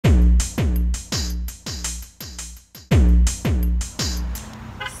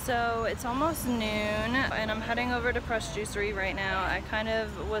So it's almost noon and I'm heading over to Pressed Juicery right now. I kind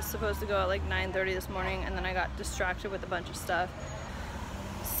of was supposed to go at like 9:30 this morning and then I got distracted with a bunch of stuff.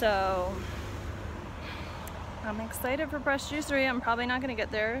 So I'm excited for Pressed Juicery. I'm probably not gonna get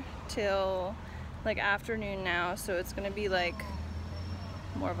there till like afternoon now, so it's gonna be like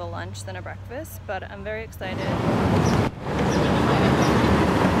more of a lunch than a breakfast, but I'm very excited.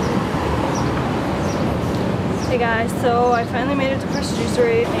 Hey guys, so I finally made it to Pressed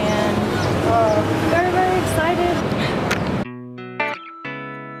Juicery and very, very excited.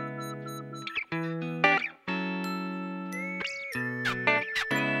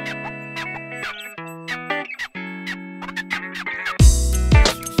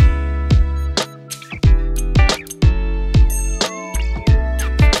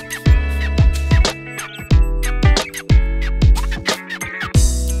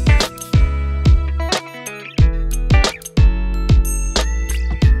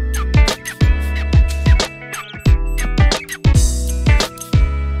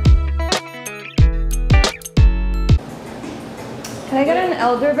 Can I get an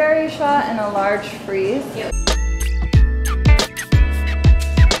elderberry shot and a large freeze? Yep.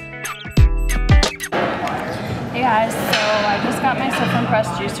 Hey guys, so I just got my stuff from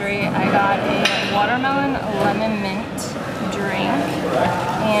Pressed Juicery. I got a watermelon lemon mint drink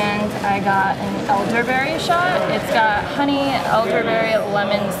and I got an elderberry shot. It's got honey, elderberry,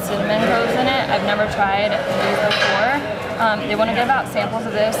 lemon, cinnamon goes in it. I've never tried these before. They want to give out samples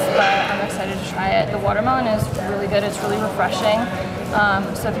of this, but I'm excited to try it. The watermelon is really good. It's really refreshing.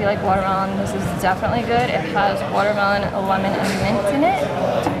 So if you like watermelon, this is definitely good. It has watermelon, lemon, and mint in it.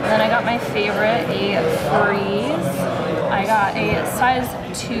 And then I got my favorite, a freeze. I got a size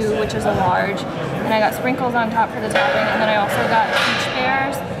 2, which is a large. And I got sprinkles on top for the topping. And then I also got peach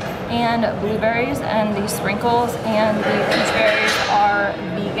pears and blueberries. And the sprinkles and the peach berries are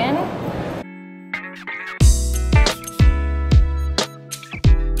vegan.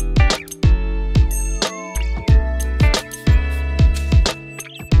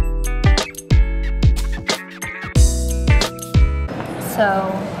 So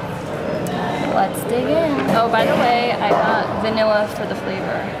let's dig in. Oh, by the way, I got vanilla for the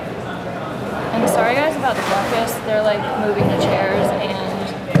flavor. And sorry guys about the breakfast. They're like moving the chairs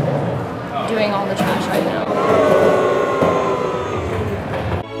and doing all the trash right now.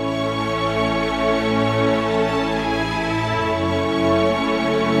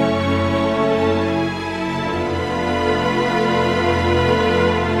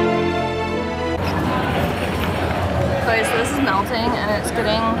 So this is melting and it's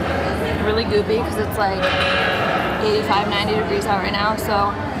getting really goopy because it's like 85, 90 degrees out right now.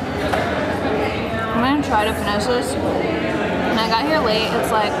 So I'm gonna try to finish this. And I got here late.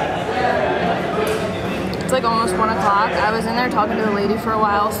 It's like almost 1 o'clock. I was in there talking to a lady for a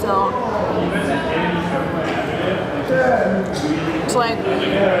while, so it's like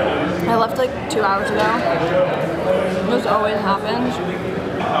I left like 2 hours ago. This always happens.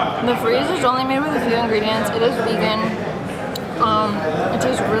 The freeze is only made with a few ingredients. It is vegan. It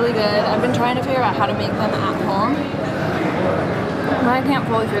tastes really good. I've been trying to figure out how to make them at home, but I can't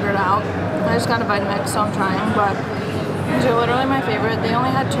fully figure it out. I just got a Vitamix, so I'm trying, but these are literally my favorite. They only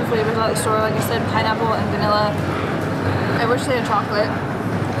had 2 flavors at the store, like I said, pineapple and vanilla. I wish they had chocolate,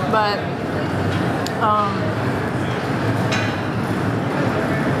 but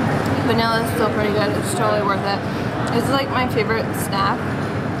vanilla is still pretty good. It's totally worth it. It's like my favorite snack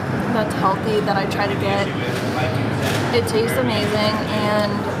that's healthy that I try to get. It tastes amazing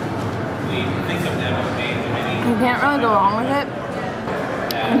and you can't really go wrong with it.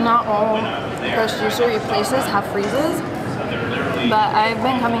 Not all Pressed Juicery places have freezes, but I've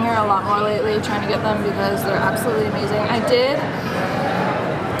been coming here a lot more lately trying to get them because they're absolutely amazing. I did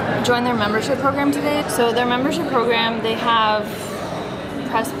join their membership program today. So their membership program, they have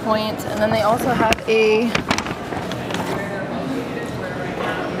press points and then they also have a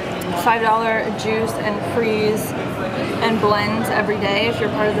 $5 juice and freeze and blends every day if you're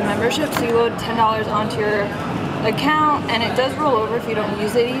part of the membership. So you load $10 onto your account and it does roll over if you don't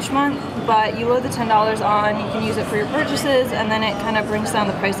use it each month, but you load the $10 on, you can use it for your purchases, and then it kind of brings down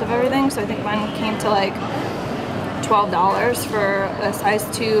the price of everything. So I think mine came to like $12 for a size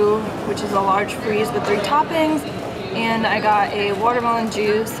 2, which is a large freeze with 3 toppings, and I got a watermelon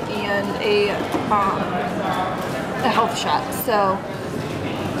juice and a health shot. So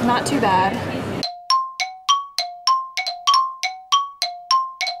not too bad.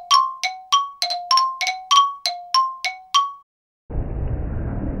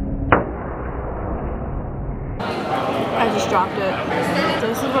 I just dropped it. So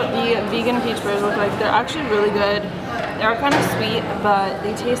this is what the vegan peach pears look like. They're actually really good. They are kind of sweet, but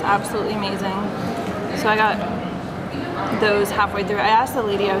they taste absolutely amazing. So I got those halfway through. I asked the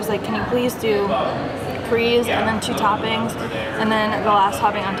lady, I was like, can you please do freeze and then 2 toppings and then the last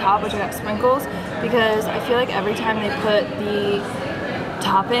topping on top, which I got sprinkles, because I feel like every time they put the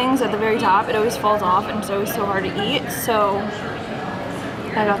toppings at the very top, it always falls off and it's always so hard to eat. So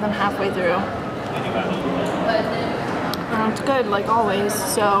I got them halfway through. And it's good, like always.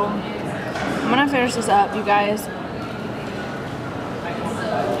 So I'm gonna finish this up, you guys.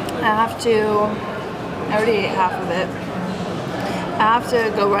 I already ate half of it. I have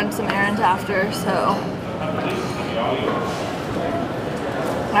to go run some errands after, so.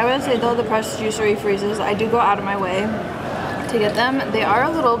 I would say though, the Pressed Juicery freezes, I do go out of my way to get them. They are a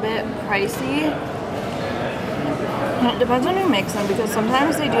little bit pricey. It depends on who makes them, because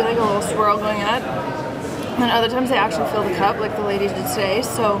sometimes they do like a little swirl going up, and other times they actually fill the cup like the ladies did today.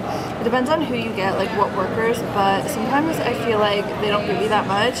 So it depends on who you get, like what workers, but sometimes I feel like they don't give you that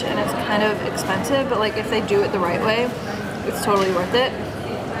much and it's kind of expensive, but like if they do it the right way, it's totally worth it.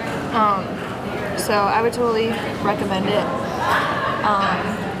 So I would totally recommend it.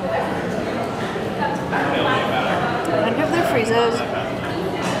 I'd give their freezes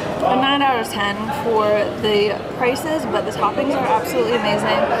a 9 out of 10 for the prices, but the toppings are absolutely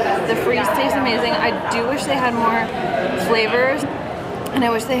amazing. The freeze tastes amazing. I do wish they had more flavors, and I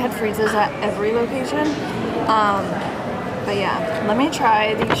wish they had freezes at every location. But yeah, let me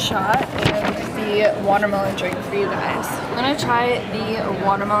try the shot and the watermelon drink for you guys. I'm gonna try the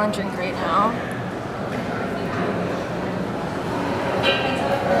watermelon drink right now.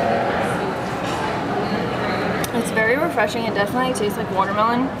 It's very refreshing. It definitely tastes like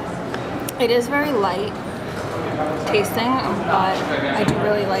watermelon. It is very light tasting, but I do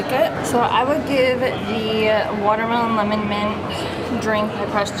really like it. So I would give the watermelon lemon mint drink by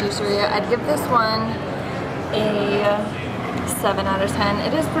Pressed Juicery, I'd give this one a 7 out of 10.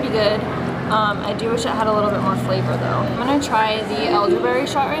 It is pretty good. I do wish it had a little bit more flavor though. I'm gonna try the elderberry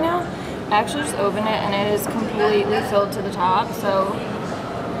shot right now. I actually just opened it and it is completely filled to the top, so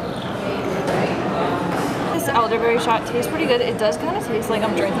this elderberry shot tastes pretty good. It does kind of taste like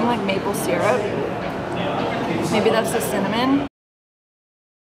I'm drinking like maple syrup. Maybe that's the cinnamon.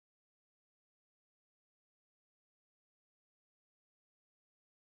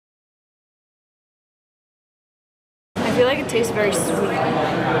 I feel like it tastes very sweet.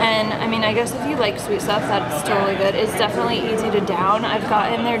 And I mean, I guess if you like sweet stuff, that's totally good. It's definitely easy to down. I've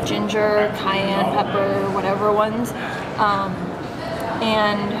gotten their ginger, cayenne pepper, whatever ones.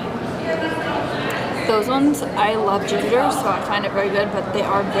 And those ones, I love ginger, so I find it very good, but they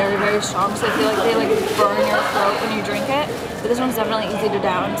are very, very strong, so I feel like they like burn your throat when you drink it. But this one's definitely easy to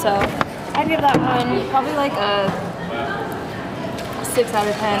down, so I'd give that one probably like a 6 out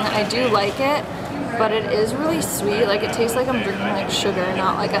of 10. I do like it, but it is really sweet. Like it tastes like I'm drinking like sugar,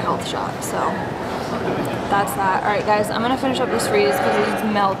 not like a health shot, so that's that. Alright guys, I'm gonna finish up this freeze because it's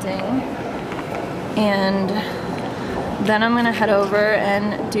melting, and then I'm gonna head over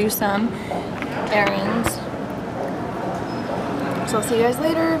and do some errands. So I'll see you guys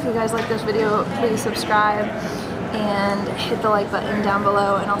later. If you guys like this video, please subscribe and hit the like button down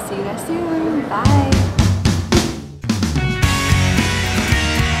below, and I'll see you guys soon. Bye.